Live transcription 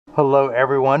Hello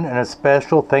everyone, and a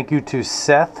special thank you to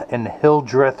Seth in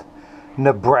Hildreth,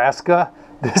 Nebraska.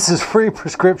 This is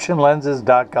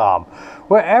freeprescriptionlenses.com,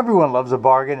 where everyone loves a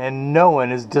bargain and no one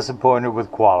is disappointed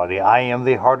with quality. I am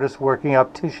the hardest working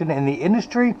optician in the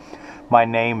industry. My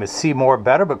name is Seymour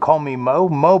Better, but call me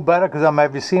Mo Better, because I'm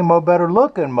have you seen Mo Better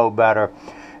looking Mo Better,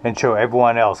 and show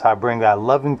everyone else how I bring that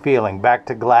loving feeling back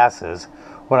to glasses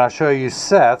when I show you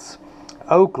Seth's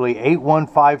Oakley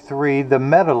 8153, the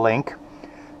Metalink,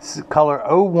 color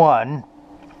 01,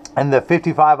 and the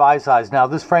 55 eye size. Now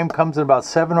this frame comes in about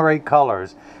 7 or 8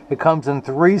 colors. It comes in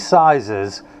 3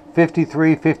 sizes,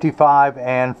 53, 55,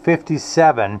 and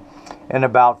 57, and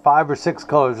about 5 or 6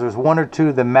 colors. There's 1 or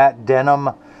 2 the matte denim,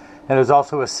 and there's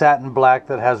also a satin black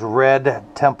that has red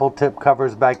temple tip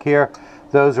covers back here.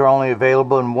 Those are only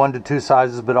available in 1 to 2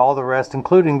 sizes, but all the rest,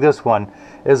 including this one,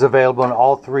 is available in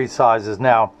all 3 sizes.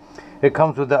 Now it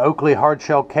comes with the Oakley hard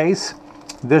shell case.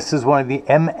 This is one of the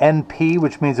MNP,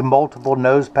 which means multiple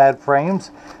nose pad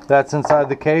frames. That's inside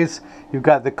the case. You've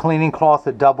got the cleaning cloth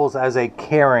that doubles as a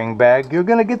carrying bag. You're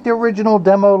going to get the original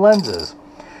demo lenses.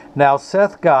 Now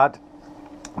Seth got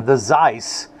the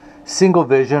Zeiss single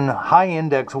vision high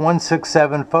index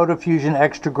 167 PhotoFusion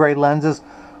extra gray lenses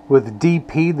with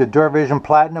DP, the Duravision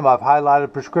Platinum. I've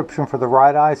highlighted prescription for the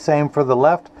right eye, same for the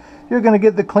left. You're going to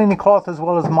get the cleaning cloth as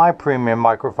well as my premium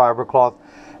microfiber cloth,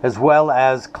 as well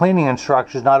as cleaning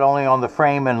instructions not only on the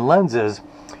frame and lenses,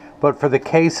 but for the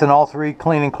case and all 3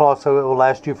 cleaning cloths, so it will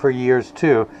last you for years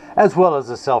too, as well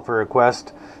as a selfie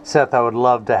request. Seth, I would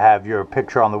love to have your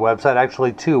picture on the website.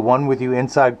 Actually 2, one with you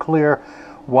inside clear,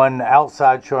 one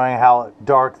outside showing how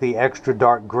dark the extra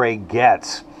dark gray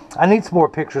gets. I need some more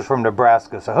pictures from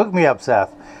Nebraska, so hook me up,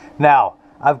 Seth. Now,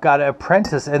 I've got an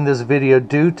apprentice in this video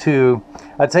due to,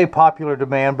 I'd say, popular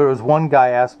demand, but it was one guy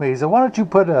asked me, he said, why don't you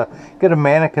get a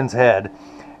mannequin's head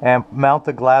and mount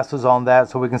the glasses on that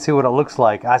so we can see what it looks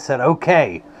like. I said,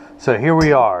 okay. So here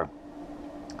we are.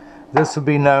 This would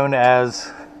be known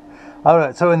as,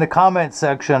 so in the comment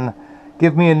section,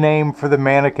 give me a name for the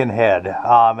mannequin head,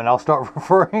 and I'll start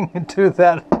referring to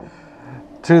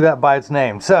that by its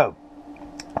name. So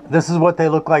this is what they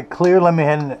look like clear. Let me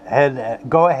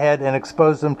go ahead and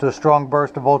expose them to a strong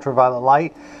burst of ultraviolet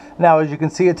light. Now, as you can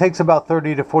see, it takes about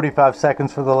 30 to 45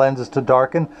 seconds for the lenses to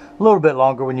darken. A little bit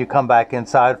longer when you come back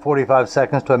inside, 45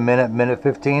 seconds to a minute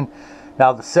 15.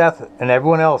 Now, the Seth and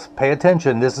everyone else, pay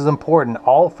attention. This is important.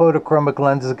 All photochromic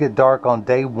lenses get dark on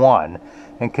day 1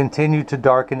 and continue to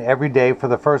darken every day for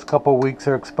the first couple weeks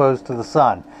they're exposed to the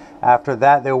sun. After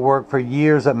that, they'll work for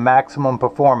years at maximum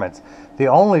performance. The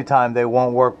only time they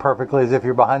won't work perfectly is if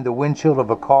you're behind the windshield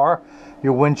of a car.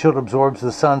 Your windshield absorbs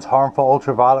the sun's harmful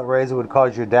ultraviolet rays that would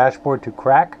cause your dashboard to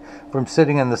crack from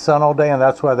sitting in the sun all day, and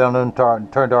that's why they'll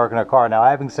turn dark in a car. Now,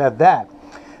 having said that,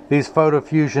 these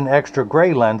PhotoFusion extra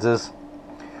gray lenses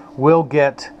will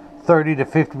get 30 to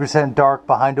 50% dark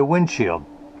behind a windshield.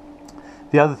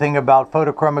 The other thing about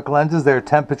photochromic lenses, they're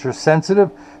temperature sensitive,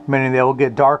 meaning they will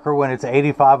get darker when it's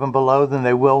 85 and below than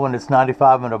they will when it's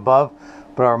 95 and above.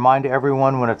 But I remind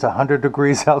everyone, when it's 100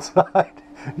 degrees outside,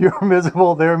 you're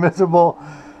miserable, they're miserable.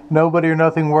 Nobody or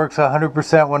nothing works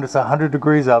 100% when it's 100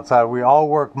 degrees outside. We all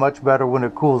work much better when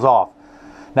it cools off.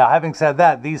 Now, having said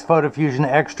that, these PhotoFusion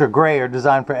Extra Gray are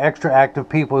designed for extra active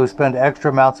people who spend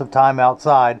extra amounts of time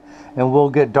outside and will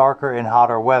get darker in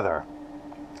hotter weather.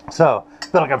 So, I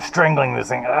feel like I'm strangling this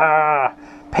thing.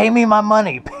 Pay me my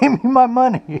money, pay me my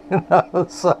money. You know,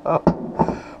 so.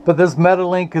 But this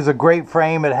Metalink is a great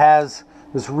frame. It has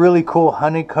this really cool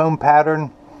honeycomb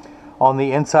pattern on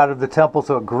the inside of the temple,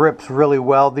 so it grips really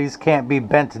well. These can't be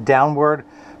bent downward,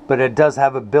 but it does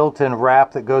have a built-in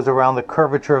wrap that goes around the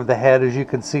curvature of the head, as you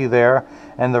can see there,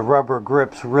 and the rubber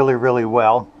grips really, really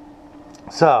well.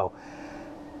 So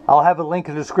I'll have a link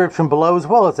in the description below, as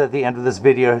well as at the end of this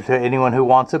video, to anyone who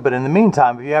wants it. But in the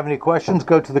meantime, if you have any questions,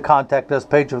 go to the Contact Us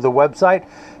page of the website.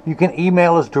 You can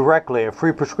email us directly at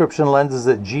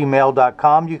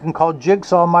freeprescriptionlenses@gmail.com. You can call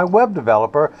Jigsaw, my web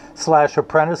developer,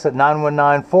 /apprentice at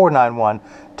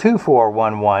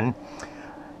 919-491-2411.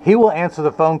 He will answer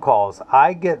the phone calls.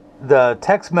 I get the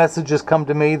text messages come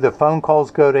to me, the phone calls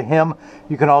go to him.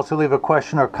 You can also leave a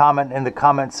question or comment in the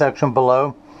comment section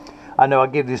below. I know I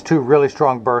gave these 2 really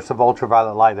strong bursts of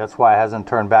ultraviolet light. That's why it hasn't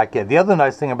turned back yet. The other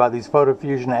nice thing about these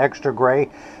PhotoFusion Extra Gray,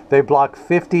 they block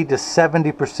 50 to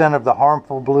 70% of the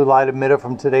harmful blue light emitted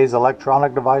from today's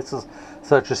electronic devices,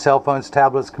 such as cell phones,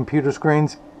 tablets, computer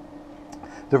screens.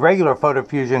 The regular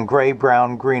PhotoFusion Gray,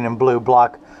 Brown, Green, and Blue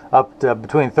block up to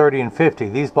between 30 and 50.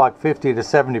 These block 50 to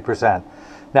 70%.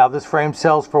 Now, this frame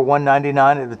sells for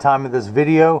 $199 at the time of this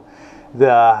video.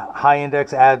 The high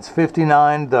index adds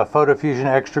 $59, the PhotoFusion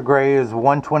extra gray is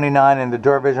 $129, and the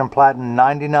Duravision Platinum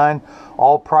 $99.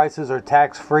 All prices are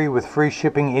tax-free with free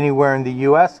shipping anywhere in the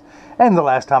U.S. And the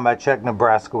last time I checked,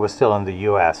 Nebraska was still in the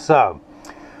U.S. So,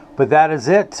 but that is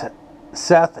it.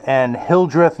 Seth and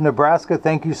Hildreth, Nebraska,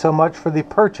 thank you so much for the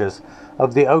purchase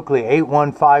of the Oakley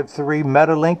 8153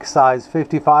 Metalink size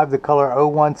 55, the color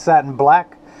 01 satin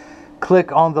black.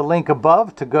 Click on the link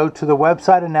above to go to the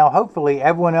website, and now hopefully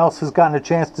everyone else has gotten a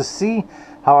chance to see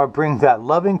how I bring that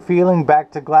loving feeling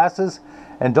back to glasses.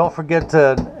 And don't forget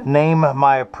to name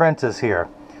my apprentice here.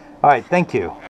 All right, thank you.